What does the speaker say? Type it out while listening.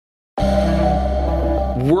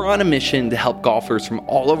We're on a mission to help golfers from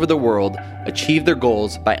all over the world achieve their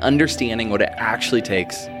goals by understanding what it actually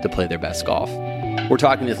takes to play their best golf. We're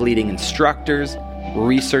talking with leading instructors,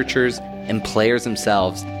 researchers, and players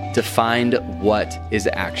themselves to find what is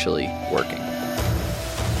actually working.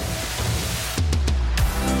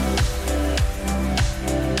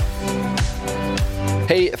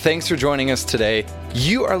 Hey, thanks for joining us today.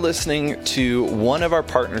 You are listening to one of our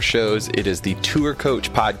partner shows. It is the Tour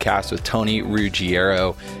Coach Podcast with Tony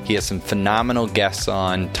Ruggiero. He has some phenomenal guests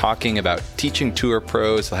on talking about teaching tour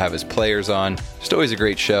pros. He'll have his players on. Just always a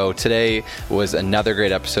great show. Today was another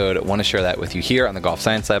great episode. I want to share that with you here on the Golf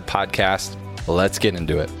Science Lab podcast. Let's get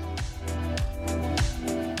into it.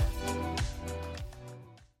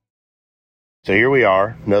 So here we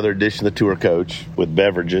are, another edition of the Tour Coach with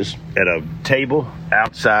beverages at a table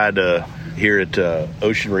outside here at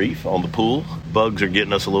Ocean Reef on the pool. Bugs are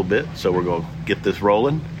getting us a little bit, so we're going to get this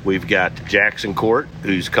rolling. We've got Jackson Court,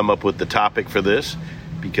 who's come up with the topic for this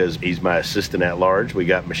because he's my assistant at large. We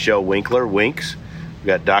got Michelle Winkler, Winks. We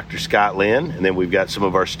got Dr. Scott Lynn, and then we've got some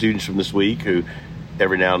of our students from this week who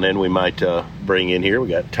every now and then we might bring in here. We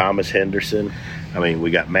got Thomas Henderson.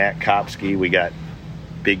 We got Matt Kopsky. We got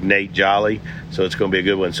Big Nate Jolly, so it's going to be a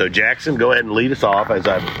good one. So Jackson, go ahead and lead us off as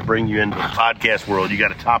I bring you into the podcast world. You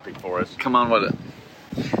got a topic for us. Come on with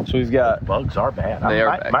it. So we've got... Bugs are bad.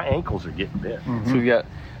 My ankles are getting bit. Mm-hmm. So we've got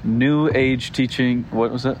new age teaching,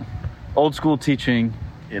 what was it? Old school teaching.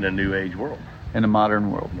 In a new age world. In a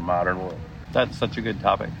modern world. In a modern world. That's such a good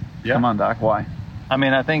topic. Yeah. Come on, Doc, why?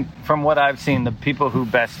 I think from what I've seen, the people who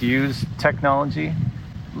best use technology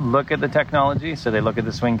look at the technology. So they look at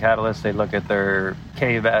the swing catalyst, they look at their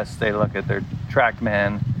K-vest, they look at their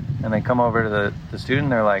TrackMan, and they come over to the student,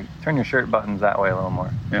 they're like, turn your shirt buttons that way a little more.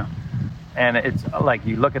 Yeah. And it's like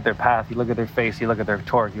you look at their path, you look at their face, you look at their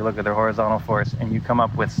torque, you look at their horizontal force, and you come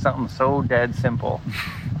up with something so dead simple.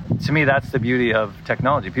 To me, that's the beauty of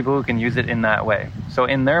technology. People who can use it in that way. So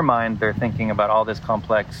in their mind, they're thinking about all this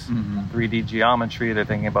complex 3D geometry, they're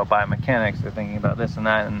thinking about biomechanics, they're thinking about this and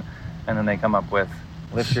that, and then they come up with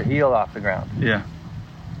lift your heel off the ground. Yeah.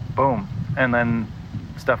 Boom. And then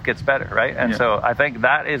stuff gets better, right? And so I think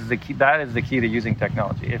that is the key. That is the key to using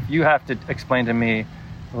technology. If you have to explain to me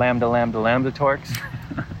lambda torques,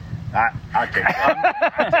 I take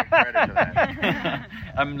credit for that.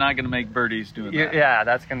 I'm not going to make birdies doing that. Yeah,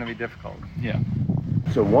 that's going to be difficult. Yeah.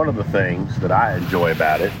 So one of the things that I enjoy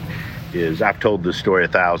about it is, I've told this story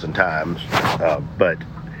 1,000 times, but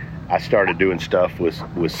I started doing stuff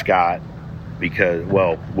with Scott because,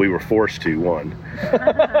 we were forced to, one.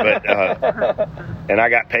 But and I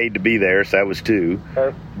got paid to be there, so that was two.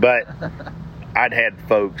 But I'd had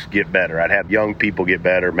folks get better. I'd have young people get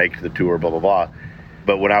better, make it to the tour, blah, blah, blah.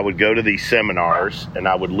 But when I would go to these seminars and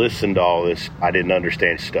I would listen to all this, I didn't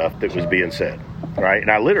understand stuff that was being said, right?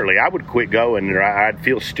 And I would quit going, and I'd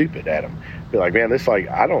feel stupid at them. Be like, man,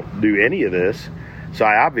 I don't do any of this, so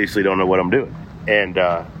I obviously don't know what I'm doing. And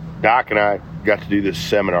Doc and I got to do this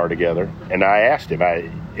seminar together, and I asked him,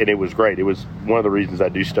 and it was great. It was one of the reasons I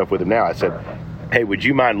do stuff with him now. I said, hey, would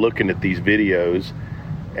you mind looking at these videos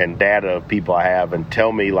and data of people I have and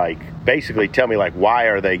tell me why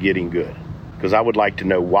are they getting good? Because I would like to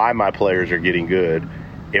know why my players are getting good.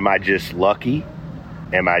 Am I just lucky?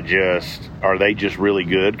 Are they just really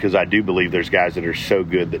good? Because I do believe there's guys that are so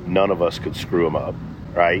good that none of us could screw them up,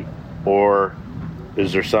 right? Or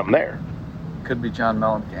is there something there? Could be John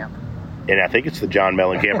Mellencamp. And I think it's the John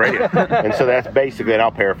Mellencamp radio. And so that's basically, and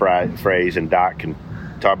I'll paraphrase, and Doc can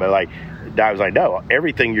talk about Doc was like, no,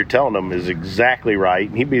 everything you're telling them is exactly right.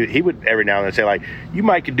 And he would every now and then say, you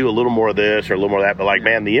might could do a little more of this or a little more of that, but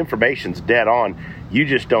man, the information's dead on. You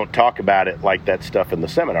just don't talk about it like that stuff in the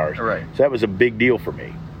seminars. Right. So that was a big deal for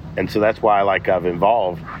me. And so that's why I've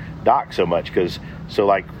involved Doc so much, because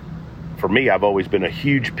for me, I've always been a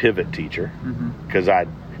huge pivot teacher because I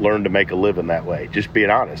learned to make a living that way. Just being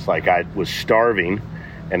honest, I was starving,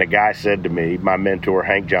 and a guy said to me, my mentor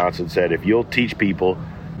Hank Johnson said, if you'll teach people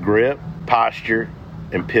grip, posture,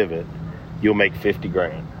 and pivot, you'll make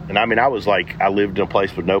 $50,000. And I lived in a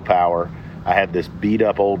place with no power. I had this beat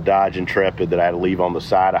up old Dodge Intrepid that I had to leave on the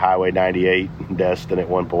side of Highway 98 in Destin at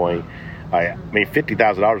one point.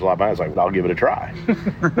 $50,000 a lot of money. I was like, I'll give it a try.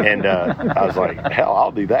 And I was like, hell,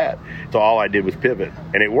 I'll do that. So all I did was pivot,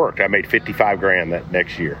 and it worked. I made $55,000 that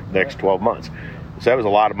next 12 months. So that was a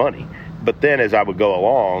lot of money. But then as I would go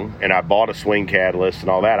along, and I bought a swing catalyst and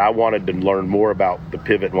all that, I wanted to learn more about the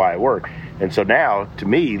pivot and why it worked. And so now, to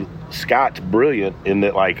me, Scott's brilliant in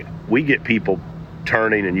that, we get people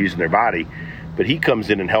turning and using their body, but he comes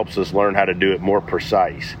in and helps us learn how to do it more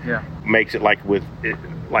precise. Yeah. Makes it like with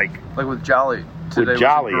with Jolly. today was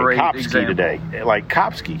Jolly a and great Kopsky example. today. Like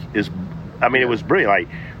Kopsky is, I mean, it was brilliant. Like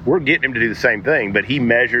we're getting him to do the same thing, but he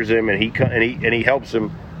measures him and he helps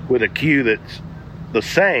him with a cue that's the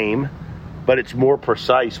same, but it's more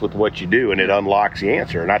precise with what you do, and it unlocks the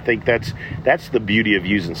answer. And I think that's the beauty of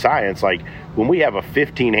using science. Like when we have a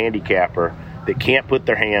 15 handicapper that can't put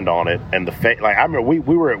their hand on it, and like I remember we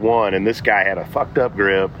were at one, and this guy had a fucked up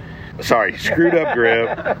grip. Screwed up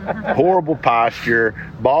grip, horrible posture,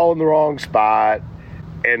 ball in the wrong spot,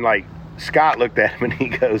 and like Scott looked at him and he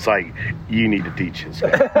goes like, "You need to teach this guy."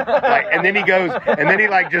 Like, and then he goes, and then he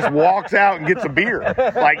like just walks out and gets a beer.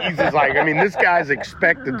 Like he's just like, I mean, this guy's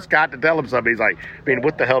expecting Scott to tell him something. He's like, I mean,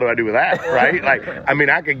 what the hell do I do with that, right? Like, I mean,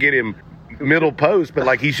 I could get him middle post, but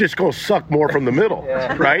like he's just going to suck more from the middle,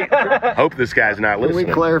 right? Hope this guy's not Can listening.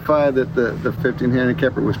 we clarify that the 15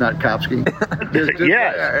 handicapper was not Kopsky?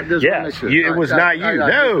 Yes. It was not you.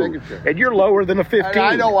 No. And you're lower than a 15.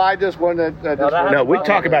 I know. I just wanted to. No, we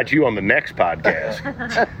talk about you on the next podcast.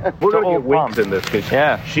 We're going to get Winks in this because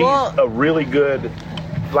she's a really good,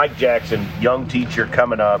 like Jackson, young teacher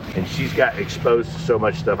coming up, and she's got exposed to so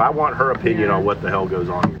much stuff. I want her opinion on what the hell goes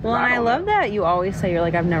on. Well, and I love that you always say you're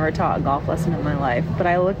like, I've never taught a golf lesson in my life, but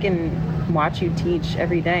I look and watch you teach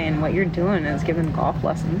every day, and what you're doing is giving golf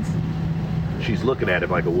lessons. She's looking at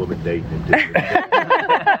him like a woman dating him.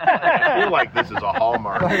 I feel like this is a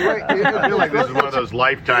Hallmark. I feel like this is one of those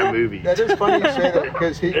Lifetime movies. That is funny you say that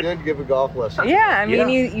because he did give a golf lesson. Yeah, I mean,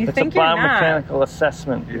 you it's think a you're not. biomechanical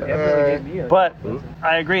assessment. But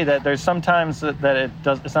I agree that there's sometimes that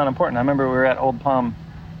it's not important. I remember we were at Old Palm,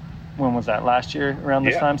 when was that, last year around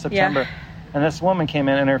this time, September. Yeah. And this woman came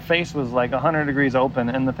in and her face was like 100 degrees open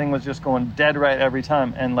and the thing was just going dead right every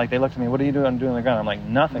time. And like they looked at me, "What are you doing? I'm doing on the ground." I'm like,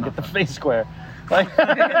 "Nothing. Get the face square." Like,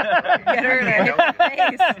 Get her in her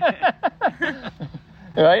face.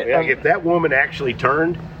 Right? Like if that woman actually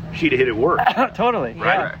turned, she'd have hit it worse. Totally.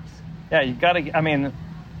 Right? Yeah, you gotta, I mean,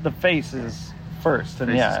 the face is first.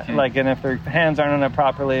 And Face is king. like, and if their hands aren't on it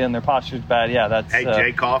properly and their posture's bad, that's... Hey,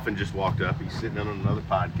 Jay Coffin just walked up. He's sitting on another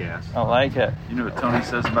podcast. I like it. You know what Tony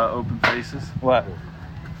says about open faces? What?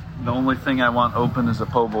 The only thing I want open is a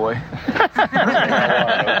po' boy.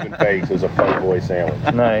 Open face is a po' boy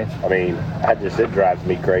sandwich. Nice. I mean, it drives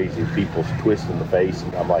me crazy. People twisting the face,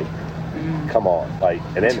 and I'm like, come on. Like,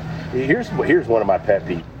 and then here's one of my pet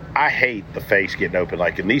peeves. I hate the face getting open.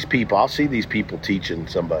 Like, and these people, I'll see these people teaching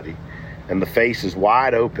somebody, and the face is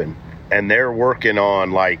wide open, and they're working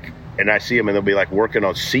on like, and I see them, and they'll be like working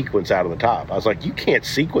on sequence out of the top. I was like, you can't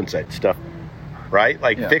sequence that stuff, right?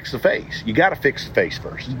 Like, fix the face. You got to fix the face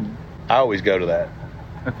first. Mm-hmm. I always go to that.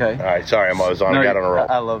 Okay. All right, sorry, I got on a roll.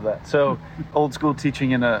 I love that. So, old school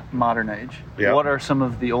teaching in a modern age. Yeah. What are some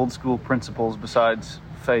of the old school principles besides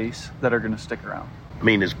face that are going to stick around? I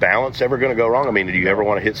mean, is balance ever going to go wrong? I mean, do you ever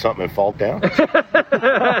want to hit something and fall down?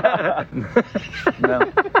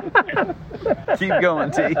 No. Keep going,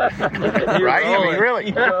 T. Right? I mean,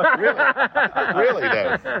 really though.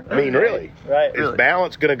 I mean, really. Right. Is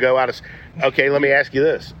balance going to go out of... Okay, let me ask you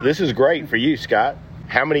this. This is great for you, Scott.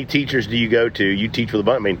 How many teachers do you go to? You teach with a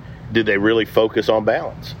bunch. I mean, did they really focus on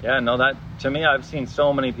balance? Yeah, no, that, to me, I've seen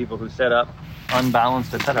so many people who set up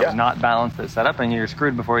unbalanced at setup, not balanced at setup, and you're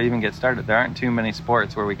screwed before you even get started. There aren't too many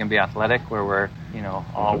sports where we can be athletic, where we're,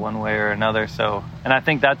 all one way or another. So, and I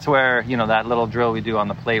think that's where, that little drill we do on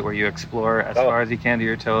the plate where you explore as far as you can to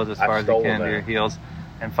your toes, as far as you can to your heels,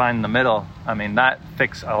 and find the middle. I mean, that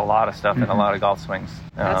fixes a lot of stuff in a lot of golf swings.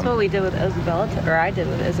 That's what we did with Isabella, or I did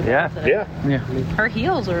with Isabella today. Yeah. Her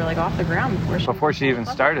heels were like off the ground before she even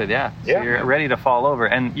started, So you're ready to fall over.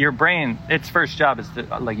 And your brain, its first job is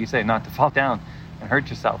to, like you say, not to fall down and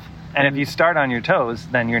hurt yourself. And if you start on your toes,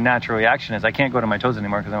 then your natural reaction is, I can't go to my toes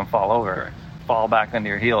anymore because I'm going to fall over. Fall back into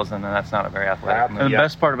your heels, and then that's not a very athletic move. And the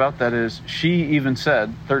best part about that is she even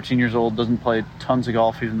said, 13 years old, doesn't play tons of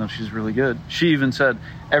golf even though she's really good. She even said,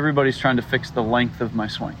 everybody's trying to fix the length of my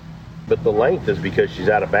swing. But the length is because she's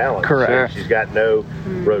out of balance. Correct. So she's got no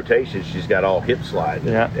rotation. She's got all hip slide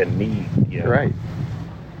and knee. Right.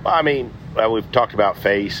 I mean, we've talked about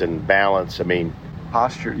face and balance. I mean,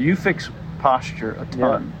 posture. You fix posture a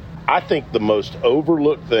ton. I think the most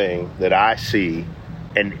overlooked thing that I see,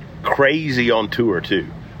 and crazy on tour too,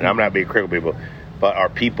 and I'm not being critical of people, but are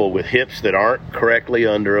people with hips that aren't correctly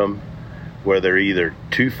under them, where they're either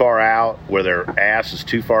too far out, where their ass is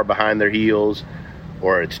too far behind their heels,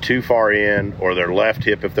 or it's too far in, or their left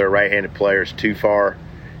hip, if they're a right-handed player, is too far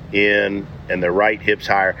in, and their right hip's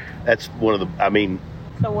higher. That's one of the, I mean...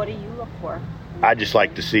 So what do you look for? I just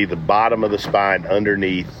like to see the bottom of the spine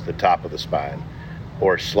underneath the top of the spine,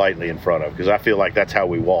 or slightly in front of, because I feel like that's how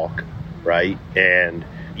we walk, right? And,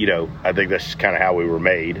 I think that's kind of how we were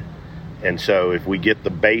made. And so if we get the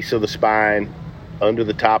base of the spine under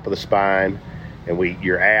the top of the spine, and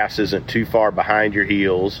your ass isn't too far behind your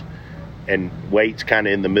heels, and weight's kind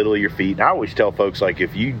of in the middle of your feet. And I always tell folks, like,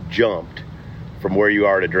 if you jumped from where you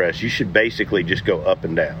are at address, you should basically just go up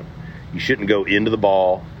and down. You shouldn't go into the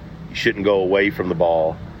ball. You shouldn't go away from the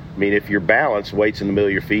ball. I mean, if you're balanced, weight's in the middle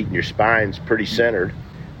of your feet, and your spine's pretty centered.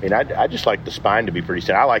 I mean, I just like the spine to be pretty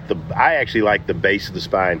centered. I actually like the base of the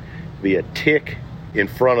spine to be a tick in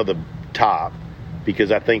front of the top,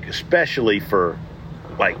 because I think especially for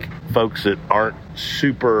like folks that aren't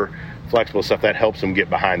super flexible stuff, that helps them get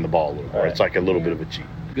behind the ball a little more. It's like a little bit of a cheat.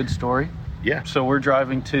 Good story. Yeah. So we're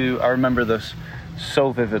driving I remember this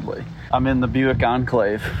so vividly. I'm in the Buick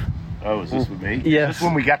Enclave. Oh, is this with me? Yes. Is this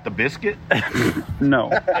when we got the biscuit? No,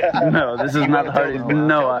 this is not the Hardee's. Tell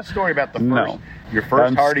the story about your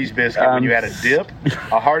first Hardee's biscuit when you had a dip,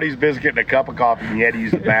 a Hardee's biscuit, and a cup of coffee, and you had to use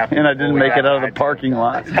the bathroom. And I didn't make it out of the parking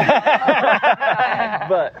lot.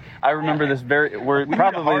 But I remember this We need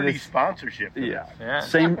a Hardee's sponsorship.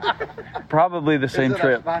 Probably the same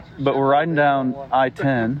trip. But we're riding down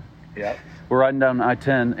I-10. Yeah. We're riding down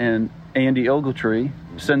I-10, and Andy Ogletree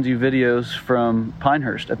sends you videos from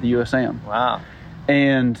Pinehurst at the USAM. Wow.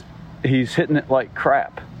 And he's hitting it like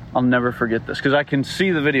crap. I'll never forget this, because I can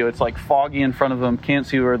see the video. It's like foggy in front of him, can't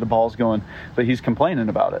see where the ball's going, but he's complaining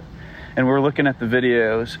about it. And we're looking at the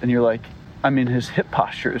videos, and you're like, I mean, his hip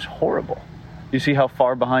posture is horrible. You see how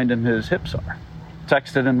far behind him his hips are.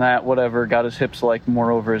 Texted him that, whatever, got his hips like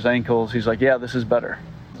more over his ankles. He's like, yeah, this is better.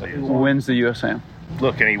 Wins the USAM.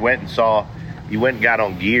 Look, and he went and got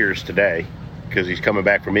on gears today because he's coming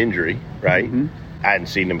back from injury, right? Mm-hmm. I hadn't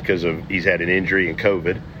seen him because he's had an injury and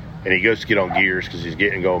COVID. And he goes to get on gears because he's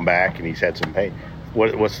going back, and he's had some pain.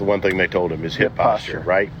 What's the one thing they told him? His hip posture,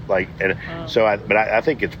 right? Like, and so I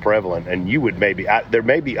think it's prevalent. And you would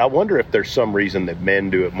I wonder if there's some reason that men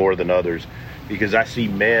do it more than others, because I see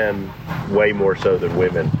men way more so than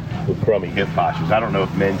women with crummy hip postures. I don't know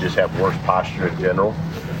if men just have worse posture in general,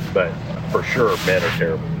 but for sure men are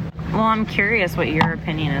terrible. Well, I'm curious what your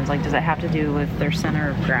opinion is. Like, does it have to do with their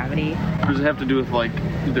center of gravity? Or does it have to do with, like,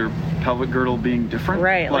 their pelvic girdle being different?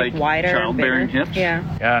 Right, like wider, childbearing bigger hips?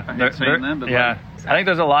 Yeah. I think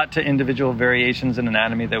there's a lot to individual variations in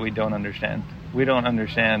anatomy that we don't understand. We don't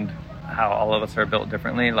understand how all of us are built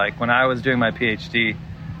differently. Like, when I was doing my PhD,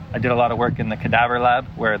 I did a lot of work in the cadaver lab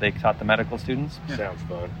where they taught the medical students. Sounds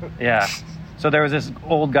fun. Yeah. So there was this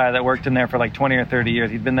old guy that worked in there for like 20 or 30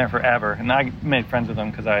 years. He'd been there forever. And I made friends with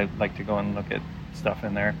him because I like to go and look at stuff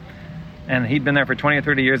in there. And he'd been there for 20 or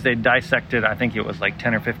 30 years. They dissected, I think it was like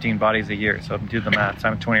 10 or 15 bodies a year. So do the math. So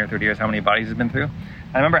I'm 20 or 30 years, how many bodies he's been through.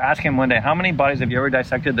 I remember asking him one day, how many bodies have you ever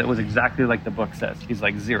dissected that was exactly like the book says? He's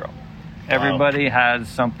like, 0. Everybody has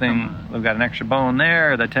something. We've got an extra bone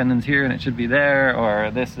there, or the tendon's here and it should be there,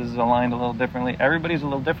 or this is aligned a little differently. Everybody's a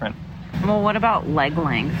little different. Well, what about leg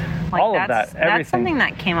length? Like, all of that, everything. That's something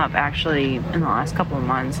that came up actually in the last couple of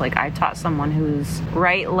months. Like, I taught someone whose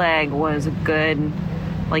right leg was a good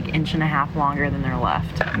like 1.5 inches longer than their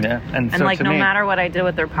left. Yeah, and so like no matter what I did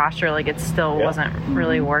with their posture, like it still wasn't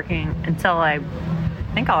really working until I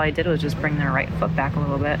think all I did was just bring their right foot back a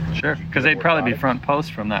little bit. Sure, because they'd probably be front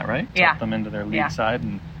post from that, right? Yeah. Tuck them into their lead side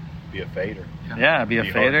and be a fader. Yeah, be a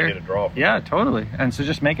fader. Get a draw from yeah, totally. And so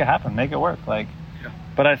just make it happen, make it work. Like,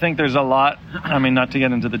 but I think there's a lot. I mean, not to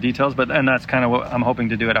get into the details, and that's kind of what I'm hoping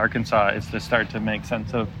to do at Arkansas is to start to make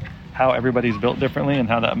sense of how everybody's built differently and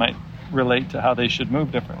how that might relate to how they should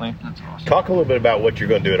move differently. That's awesome. Talk a little bit about what you're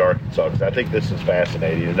going to do at Arkansas, because I think this is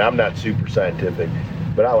fascinating, and I'm not super scientific,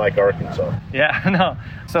 but I like Arkansas. Yeah, no.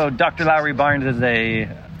 So Dr. Lowry Barnes is a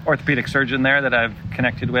orthopedic surgeon there that I've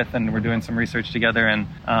connected with, and we're doing some research together. And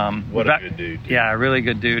what a good dude. Yeah, really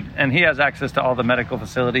good dude. And he has access to all the medical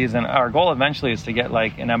facilities, and our goal eventually is to get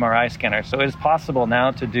like an MRI scanner. So it is possible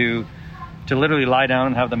now to literally lie down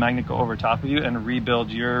and have the magnet go over top of you and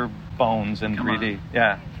rebuild your bones in 3D.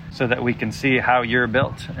 Yeah. So that we can see how you're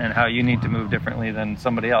built and how you need to move differently than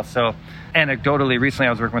somebody else. So anecdotally, recently I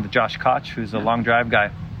was working with Josh Koch, who's a long drive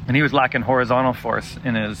guy, and he was lacking horizontal force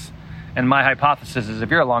in his, and my hypothesis is if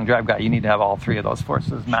you're a long drive guy, you need to have all 3 of those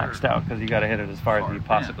forces maxed out because you got to hit it as far as you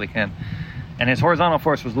possibly can. And his horizontal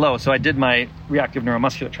force was low, so I did my reactive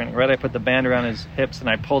neuromuscular training, right? I put the band around his hips and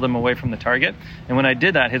I pulled him away from the target. And when I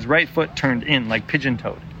did that, his right foot turned in like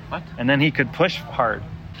pigeon-toed. What? And then he could push hard.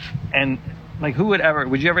 And like,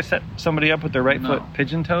 would you ever set somebody up with their right foot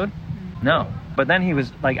pigeon-toed? No. But then he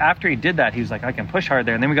was like, after he did that, he was like, I can push hard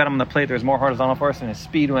there. And then we got him on the plate. There was more horizontal force and his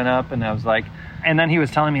speed went up. And I was like, and then he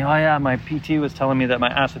was telling me, oh yeah, my PT was telling me that my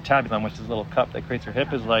acetabulum, which is a little cup that creates your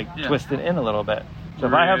hip, is like twisted in a little bit. So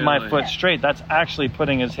if I have my Really? foot straight, that's actually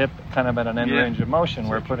putting his hip kind of at an end Yeah. range of motion.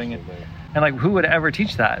 We're putting it, and like, who would ever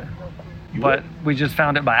teach that? But we just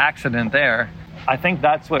found it by accident there. I think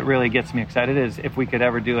that's what really gets me excited, is if we could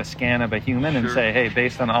ever do a scan of a human and say, hey,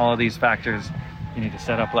 based on all of these factors, you need to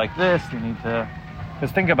set up like this, you need to,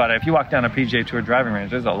 because think about it, if you walk down a PGA Tour driving range,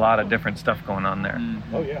 there's a lot of different stuff going on there.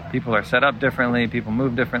 Oh yeah. People are set up differently, people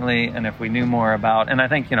move differently, and if we knew more about, and I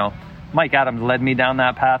think, Mike Adams led me down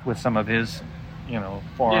that path with some of his,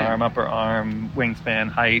 forearm, upper arm, wingspan,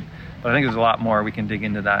 height, but I think there's a lot more we can dig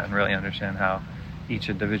into that and really understand how each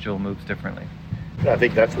individual moves differently. I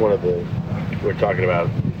think that's one of the, we're talking about,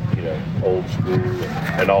 old school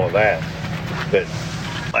and all of that. But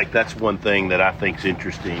like, that's one thing that I think is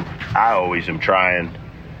interesting. I always am trying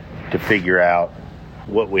to figure out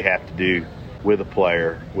what we have to do with a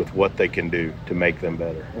player, with what they can do to make them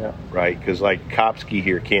better. Yeah. Right? Because like Kopsky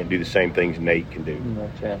here can't do the same things Nate can do.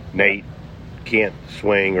 Nate can't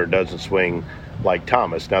swing or doesn't swing like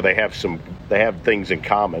Thomas. Now they have things in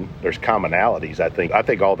common. There's commonalities. I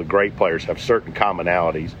think all the great players have certain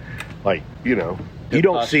commonalities. Like, you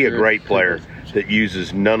don't see a great player that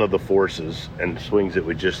uses none of the forces and swings it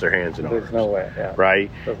with just their hands and arms. There's no way, yeah. Right?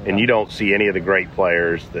 Doesn't And you don't see any of the great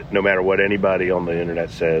players that, no matter what anybody on the internet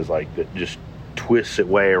says, like, that just twists it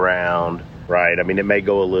way around, right? I mean, it may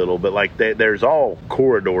go a little, but like there's all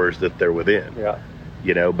corridors that they're within.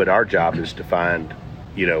 Yeah. But our job is to find,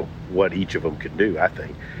 what each of them can do, I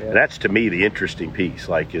think. Yeah. And that's, to me, the interesting piece,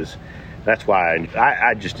 that's why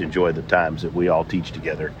I just enjoy the times that we all teach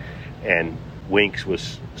together. And Winks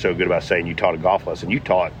was so good about saying you taught a golf lesson. You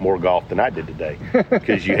taught more golf than I did today,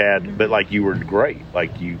 because you were great.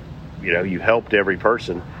 Like you helped every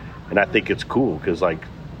person. And I think it's cool because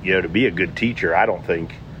to be a good teacher, I don't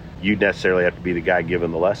think you necessarily have to be the guy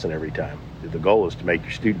giving the lesson every time. The goal is to make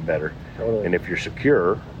your student better. Totally. And if you're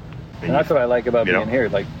secure, And that's what I like about You being know? here.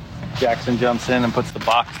 Like, Jackson jumps in and puts the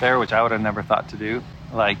box there, which I would have never thought to do.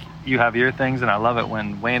 Like, you have your things, and I love it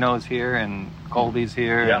when Wayno's here and Colby's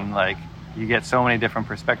here, Yeah. and like, you get so many different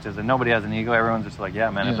perspectives, and nobody has an ego. Everyone's just like, yeah,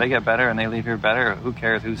 man, if they get better and they leave here better, who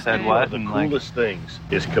cares who said one what? of the And coolest things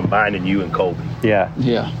is combining you and Colby, yeah,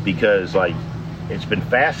 Yeah. because it's been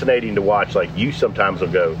fascinating to watch. Like, you sometimes will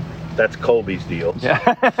go, that's Colby's deal. yeah,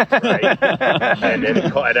 Right?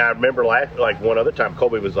 and I remember one other time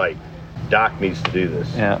Colby was like, Doc needs to do this.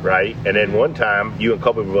 Yeah. Right? And then one time you and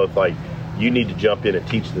Colby were both like, you need to jump in and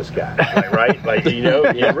teach this guy. Right?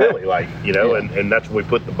 Really, and that's when we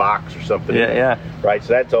put the box or something in there. yeah. Right?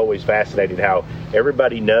 So that's always fascinating how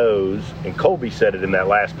everybody knows, and Colby said it in that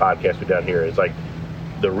last podcast we done here, it's like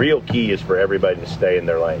the real key is for everybody to stay in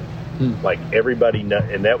their lane. Like, everybody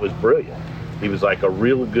and that was brilliant. He was like, a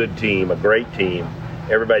real good team, a great team,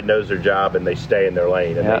 everybody knows their job and they stay in their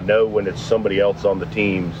lane, and they know when it's somebody else on the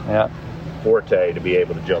team's forte to be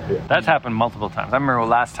able to jump in. That's happened multiple times. I remember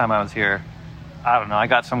last time I was here, I don't know, I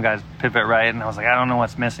got some guys pivot right, and I was like, I don't know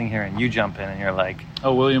what's missing here, and you jump in, and you're like,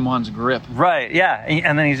 Oh, William Wan's grip. right, yeah,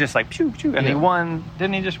 and then he's just like, pew, pew, and he won.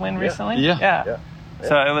 Didn't he just win recently? Yeah.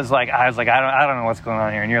 So it was like, I was like, I don't know what's going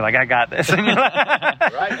on here, and you're like, I got this, and you're like,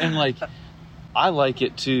 Right? And I like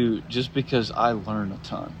it too, just because I learn a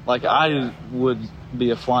ton. I would be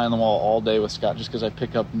a fly on the wall all day with Scott just because I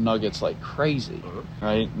pick up nuggets like crazy,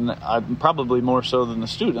 right? And I'm probably more so than the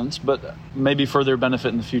students, but maybe for their benefit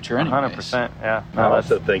in the future anyways. 100%, yeah. I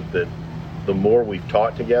also think that the more we've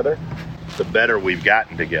taught together, the better we've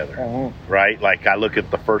gotten together, right? Like, I look at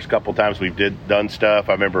the first couple times we've done stuff.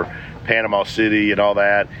 I remember Panama City and all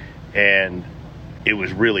that, and it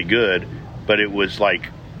was really good, but it was like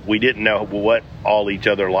we didn't know what all each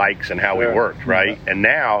other likes and how we worked, right? And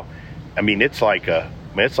now, I mean, it's like a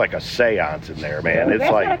seance in there, man. You It's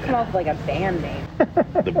guys like gotta come up with a band name.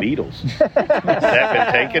 the Beatles. Has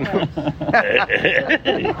that been taken?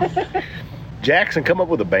 Jackson, come up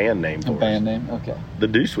with a band name for A band name? Okay. The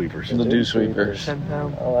Dew Sweepers. The Dew Sweepers. I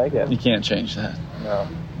like it. You can't change that. No.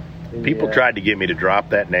 People tried to get me to drop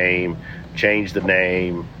that name, change the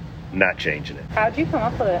name, not changing it. How'd you come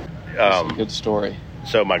up with it? That's a good story.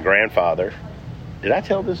 So my grandfather, did I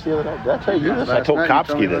tell this the other night? Did I tell you this? I Last told night you told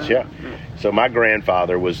Kopsky me this, that. yeah. So my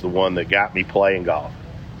grandfather was the one that got me playing golf.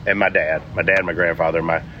 And my dad and my grandfather.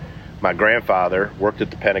 My grandfather worked at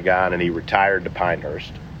the Pentagon and he retired to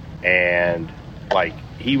Pinehurst. And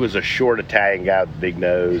he was a short Italian guy with a big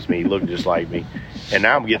nose. I mean, he looked just like me. And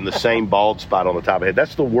now I'm getting the same bald spot on the top of the head.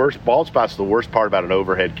 That's the worst. Bald spot's the worst part about an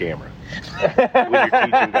overhead camera when you're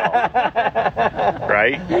teaching golf,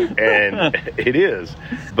 right? And it is.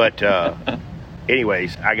 But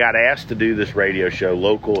anyways, I got asked to do this radio show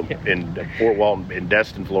local in Fort Walton, in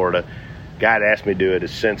Destin, Florida. Guy that asked me to do it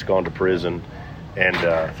has since gone to prison. And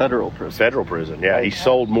Federal prison. Federal prison, yeah. He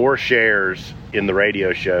sold more shares in the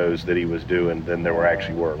radio shows that he was doing than there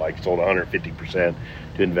were. Like, he sold 150%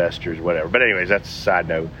 to investors, whatever. But anyways, that's a side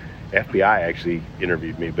note. FBI actually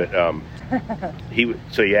interviewed me, but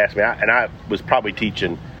he asked me, and I was probably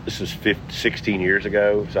teaching, this was 16 years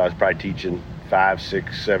ago, so I was probably teaching 5,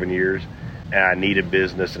 6, 7 years, and I needed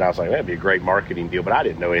business, and I was like, that'd be a great marketing deal, but I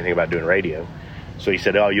didn't know anything about doing radio. So he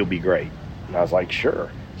said, oh, you'll be great. And I was like,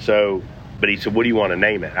 sure. So, but he said, what do you want to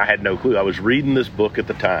name it? I had no clue. I was reading this book at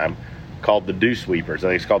the time called The Dew Sweepers. I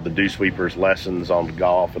think it's called The Dew Sweepers, Lessons on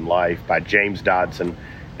Golf and Life by James Dodson,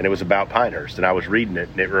 and it was about Pinehurst. And I was reading it,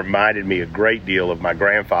 and it reminded me a great deal of my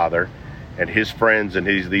grandfather and his friends and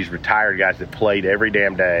these retired guys that played every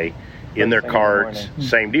damn day in their carts.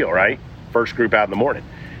 Same deal, right? First group out in the morning.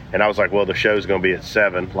 And I was like, well, the show's going to be at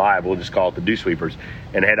 7 live. We'll just call it the Dew Sweepers.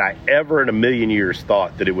 And had I ever in a million years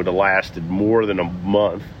thought that it would have lasted more than a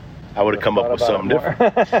month, I would have come up with something different,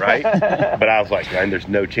 right? But I was like, man, there's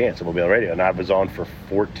no chance I'm going to be on the radio. And I was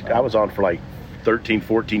on for like 13,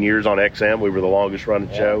 14 years on XM. We were the longest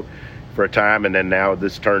running show for a time. And then now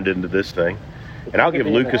this turned into this thing. And I'll give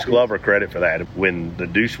Lucas Glover credit for that. When the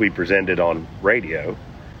Dew Sweepers ended on radio,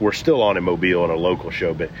 we're still on in Mobile on a local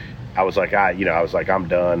show, but I was like, I'm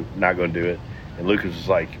done, not going to do it. And Lucas was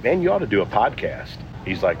like, man, you ought to do a podcast.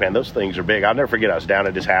 He's like, man, those things are big. I'll never forget, I was down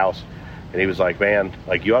at his house, and he was like, man,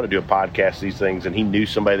 like, you ought to do a podcast, these things. And he knew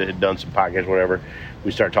somebody that had done some podcasts, whatever.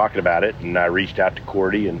 We started talking about it, and I reached out to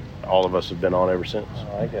Cordy, and all of us have been on ever since.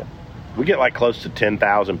 I like it. We get like close to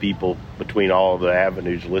 10,000 people between all of the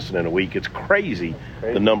avenues listening a week. It's crazy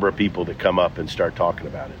the number of people that come up and start talking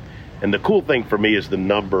about it. And the cool thing for me is the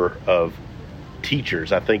number of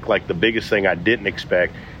teachers. I think like the biggest thing I didn't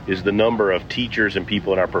expect is the number of teachers and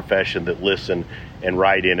people in our profession that listen and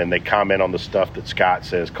write in, and they comment on the stuff that Scott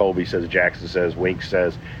says, Colby says, Jackson says, Wink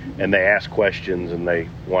says, and they ask questions and they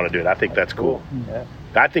want to do it. I think that's cool. Yeah.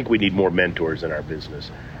 I think we need more mentors in our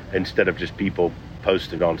business instead of just people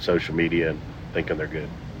posted on social media and thinking they're good.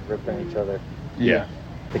 Ripping each other. Yeah.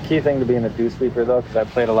 The key thing to being a Dew Sweeper, though, because I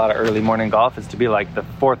played a lot of early morning golf, is to be like the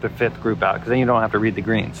 4th or 5th group out, because then you don't have to read the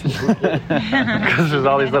greens. Because there's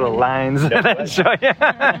all these little lines that show you.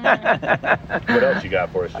 What else you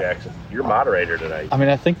got for us, Jackson? You're moderator today. I mean,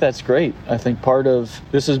 I think that's great. I think part of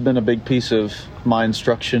this has been a big piece of my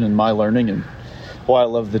instruction and my learning, and why I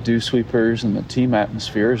love the Dew Sweepers and the team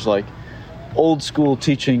atmosphere is like old school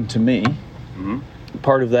teaching to me. Mm-hmm.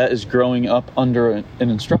 Part of that is growing up under an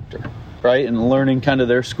instructor, right? And learning kind of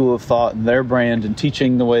their school of thought and their brand and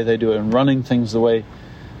teaching the way they do it and running things the way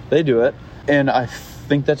they do it. And I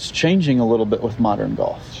think that's changing a little bit with modern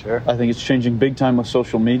golf. Sure. I think it's changing big time with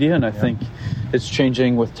social media, and I think it's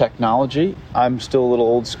changing with technology. I'm still a little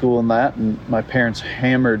old school in that, and my parents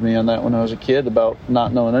hammered me on that when I was a kid about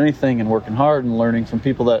not knowing anything and working hard and learning from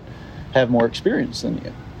people that have more experience than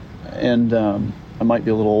you. And I might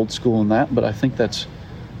be a little old school in that, but I think that's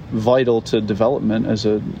vital to development as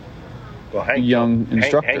a young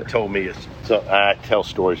instructor. Hank told me, I tell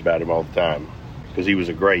stories about him all the time because he was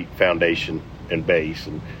a great foundation and base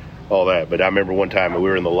and all that. But I remember one time we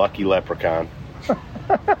were in the Lucky Leprechaun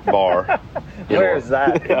bar. Where is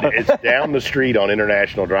that? It's down the street on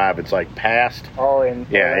International Drive. It's like past. Oh, in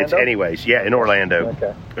Orlando? In Orlando.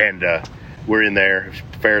 Okay. And we're in there. It's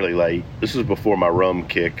fairly late. This is before my rum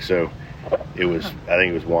kick, so I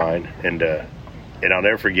think it was wine. And I'll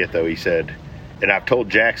never forget, though, he said, and I've told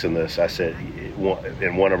Jackson this, I said,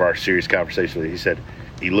 in one of our serious conversations, he said,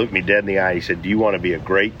 he looked me dead in the eye, he said, do you want to be a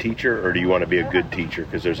great teacher or do you want to be a good teacher?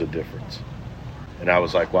 Because there's a difference. And I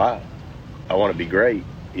was like, well, I want to be great,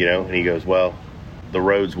 And he goes, well, the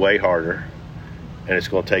road's way harder, and it's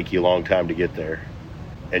going to take you a long time to get there.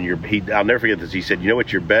 And I'll never forget this. He said, you know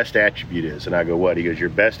what your best attribute is? And I go, what? He goes, your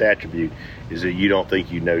best attribute is that you don't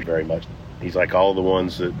think you know very much. He's like, all the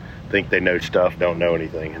ones that think they know stuff don't know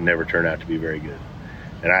anything and never turn out to be very good.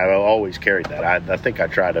 And I always carried that. I think I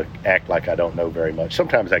try to act like I don't know very much.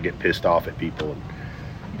 Sometimes I get pissed off at people,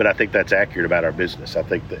 but I think that's accurate about our business. I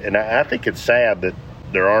think it's sad that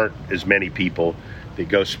there aren't as many people that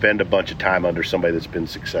go spend a bunch of time under somebody that's been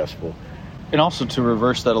successful. And also to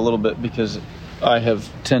reverse that a little bit, because I have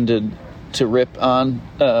tended to rip on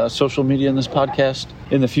social media in this podcast.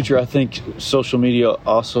 In the future, I think social media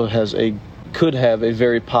also could have a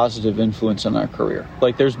very positive influence on our career.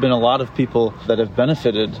 Like, there's been a lot of people that have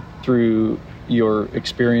benefited through your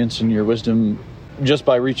experience and your wisdom just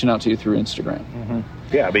by reaching out to you through Instagram. Mm-hmm.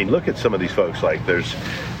 Yeah, I mean, look at some of these folks. Like, there's,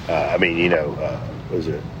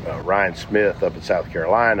 Ryan Smith up in South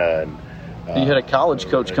Carolina, and you had a college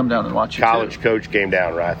coach come down and watch you. College coach came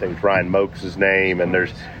down, right? I think it's Ryan Moak's his name, and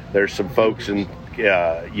there's some folks in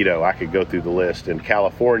I could go through the list. In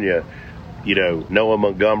California, Noah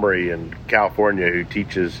Montgomery in California, who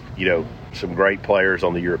teaches, some great players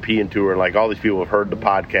on the European tour. Like, all these people have heard the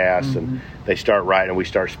podcast and they start writing, and we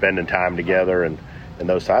start spending time together and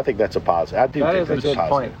those. I think that's a positive. I do That think is a that's good positive.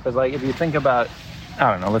 point. Because, like, if you think about,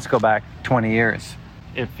 I don't know, let's go back 20 years.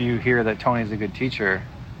 If you hear that Tony's a good teacher,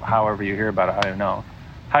 however you hear about it, I don't know.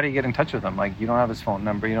 How do you get in touch with him? Like, you don't have his phone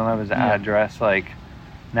number, you don't have his address. Like,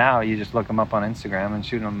 now you just look him up on Instagram and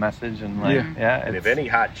shoot him a message, and like, And if any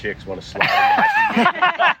hot chicks want to slide in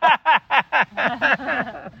my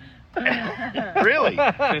DM, really?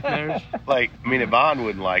 Like, Yvonne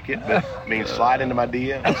wouldn't like it, but slide into my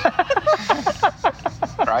DMs.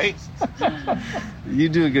 Right? You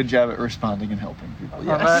do a good job at responding and helping people.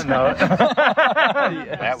 on that note,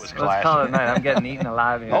 That was let's call it classic. a night. I'm getting eaten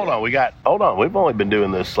alive here. Hold on. We've only been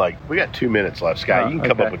doing this, we got 2 minutes left. Scott, you can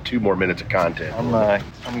come okay. up with 2 more minutes of content.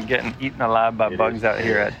 I'm getting eaten alive by bugs out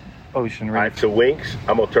here at Ocean All right, Reef. so Winks,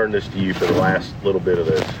 I'm going to turn this to you for the last little bit of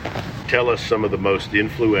this. Tell us some of the most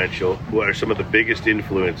influential, what are some of the biggest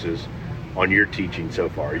influences on your teaching so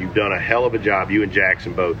far? You've done a hell of a job. You and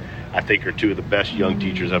Jackson both, I think, are 2 of the best young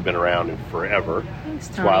teachers I've been around in forever. Thanks,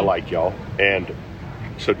 That's why I Tony. like y'all. And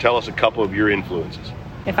so tell us a couple of your influences.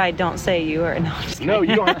 If I don't say you or no, I'm just No,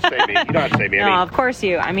 you don't have to say me. You don't have to say me. No, of course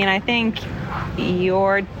you. I think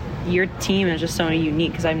your team is just so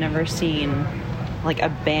unique because I've never seen like a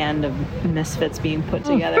band of misfits being put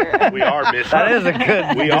together. We are missing. That is a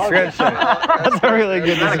good We are description. That's a really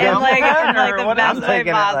good description. in like the I'm best way taking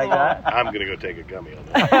it like possible. that. I'm going to go take a gummy on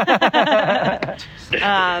that.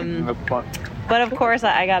 But of course,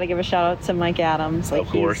 I got to give a shout out to Mike Adams. Like, Of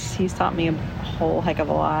course. he's taught me a whole heck of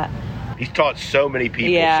a lot. He's taught so many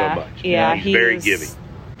people so much. Yeah, He's very giving.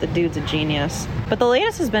 The dude's a genius. But the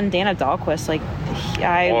latest has been Dana Dahlquist. Like,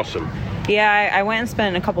 Awesome. Yeah, I went and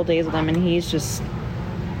spent a couple days with him, and he's just,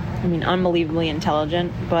 unbelievably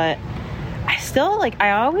intelligent. But I still,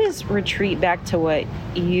 I always retreat back to what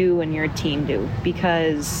you and your team do.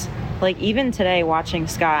 Because, even today watching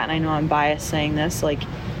Scott, and I know I'm biased saying this, Scott...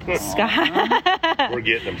 We're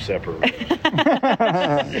getting them separated.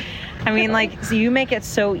 so you make it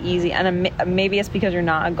so easy. And maybe it's because you're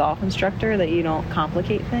not a golf instructor that you don't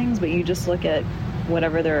complicate things, but you just look at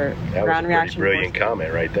whatever their That was ground a pretty reaction brilliant force.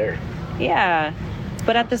 comment right there. Yeah.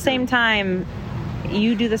 But at the same time,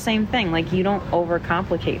 you do the same thing. You don't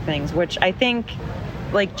overcomplicate things, which I think,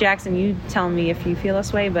 Jackson, you tell me if you feel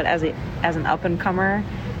this way, but as an up-and-comer,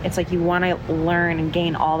 it's you want to learn and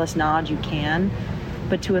gain all this knowledge you can.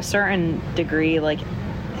 But to a certain degree,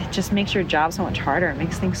 it just makes your job so much harder. It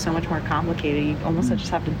makes things so much more complicated. You almost just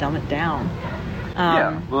have to dumb it down.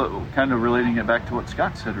 Well, kind of relating it back to what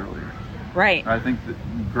Scott said earlier. Right. I think that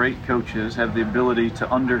great coaches have the ability to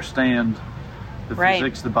understand the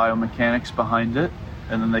physics, the biomechanics behind it,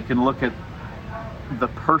 and then they can look at the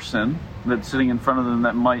person that's sitting in front of them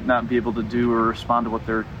that might not be able to do or respond to what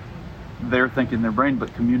they're thinking in their brain,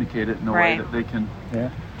 but communicate it in a way that they can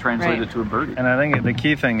translate it to a birdie. And I think the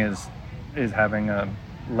key thing is having a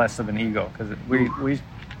less of an ego, because we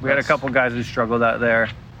had a couple guys who struggled out there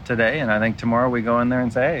today, and I think tomorrow we go in there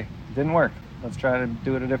and say, hey, it didn't work. Let's try to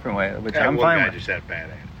do it a different way, which I'm one fine guy with. just had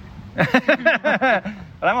bad at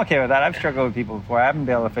But I'm okay with that. I've struggled with people before. I haven't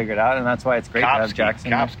been able to figure it out, and that's why it's great to have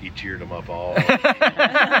Jackson. Kopsky cheered him up all. Boy.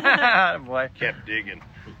 Kept digging.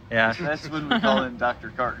 Yeah. That's when we call in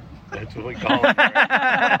Dr. Carton. That's what we call him.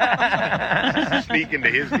 Speaking to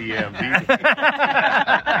his DMs,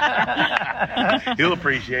 he'll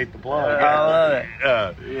appreciate the plug. I love it.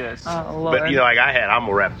 Yes. Oh, But Lord. I'm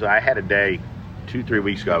gonna wrap. So I had a day 2-3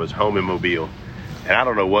 weeks ago. I was home in Mobile, and I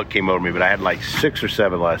don't know what came over me, but I had 6 or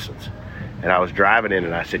 7 lessons, and I was driving in,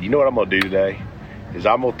 and I said, you know what I'm gonna do today is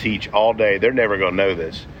I'm gonna teach all day. They're never gonna know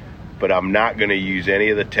this, but I'm not gonna use any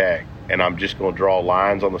of the tech, and I'm just gonna draw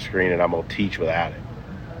lines on the screen, and I'm gonna teach without it.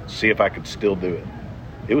 See if I could still do it.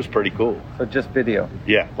 It was pretty cool. So just video.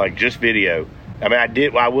 Yeah, just video.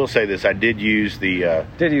 I will say this. I did use the.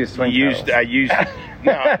 Did you swing pedals? I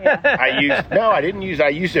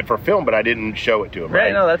used it for film, but I didn't show it to him.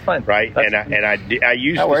 Right? No, that's fine. Right, That's, I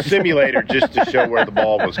used that the works. simulator just to show where the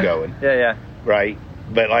ball was going. Yeah. Right,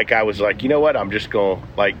 but I was you know what? I'm just gonna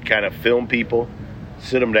kind of film people,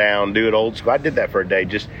 sit them down, do it old school. I did that for a day,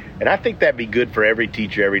 and I think that'd be good for every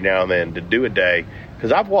teacher every now and then to do a day,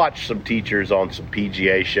 because I've watched some teachers on some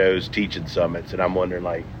PGA shows teaching summits, and I'm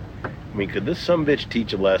wondering could this sumbitch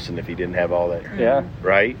teach a lesson if he didn't have all that? Yeah.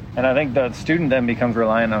 Right? And I think the student then becomes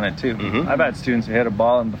reliant on it too. Mhm. I've had students who hit a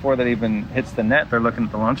ball, and before that even hits the net, they're looking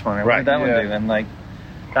at the launch monitor. What Right. did that Yeah. one do? And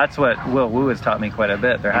that's what Will Wu has taught me quite a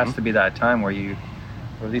bit. There has to be that time where you,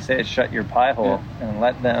 what did he say? Shut your pie hole and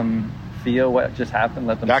let them feel what just happened.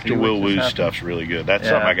 Let them see Dr. what Will just Woo's happened. stuff's really good. That's Yeah.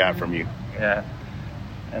 something I got from you. Yeah.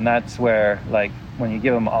 And that's where, like, when you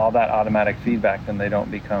give them all that automatic feedback, then they don't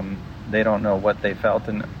know what they felt,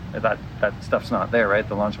 and that stuff's not there, right?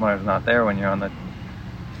 The launch monitor's not there when you're on the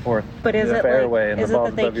fourth But is it fairway like, and is the it ball's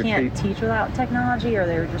that they above your can't feet. teach without technology, or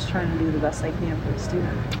they're just trying to do the best they can for the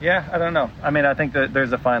student? Yeah, I don't know. I mean, I think that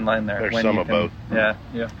there's a fine line there. There's when some you of can- both.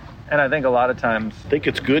 Yeah. And I think a lot of times, I think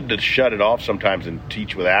it's good to shut it off sometimes and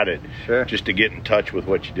teach without it, Sure. just to get in touch with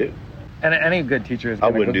what you do. and any good teacher is I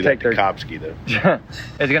going wouldn't to do that take to their Kopsky, though.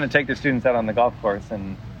 is going to take their students out on the golf course,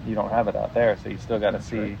 and you don't have it out there, so you still got to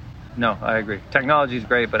see. right. No, I agree. Technology is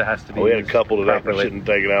great, but it has to be. We had a used couple today for properly. sitting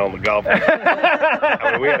taking out on the golf course.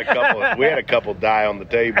 I mean, we had a couple die on the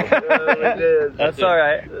table. That's all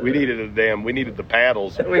right. We needed the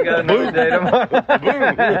paddles. We got another day tomorrow.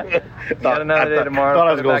 Thought another day tomorrow, Thought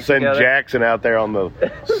I put was it going back to send together. Jackson out there on the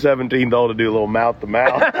 17th hole to do a little mouth to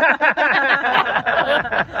mouth.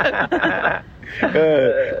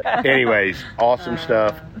 Anyways, awesome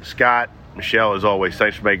stuff. Scott, Michelle, as always,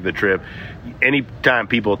 thanks for making the trip. Anytime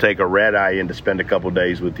people take a red eye in to spend a couple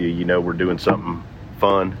days with you, you know we're doing something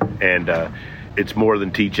fun, and it's more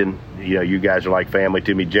than teaching. You know, you guys are like family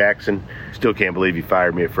to me. Jackson, still can't believe you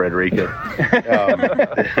fired me at Frederica.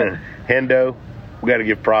 Hendo, we got to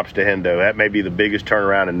give props to Hendo. That may be the biggest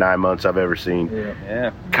turnaround in 9 months I've ever seen.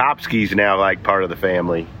 Yeah. Kopsky's now like part of the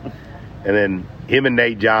family. And then him and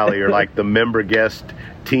Nate Jolly are like the member guest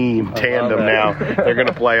team tandem now. They're going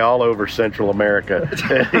to play all over Central America.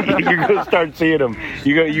 You're going to start seeing them.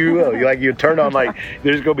 You will. You turn on, like,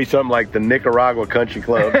 there's going to be something like the Nicaragua Country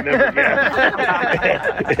Club member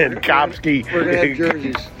guest. And Kopsky. We're going to have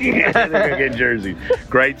jerseys. Yeah, they're going to get jerseys.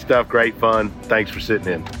 Great stuff. Great fun. Thanks for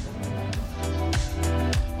sitting in.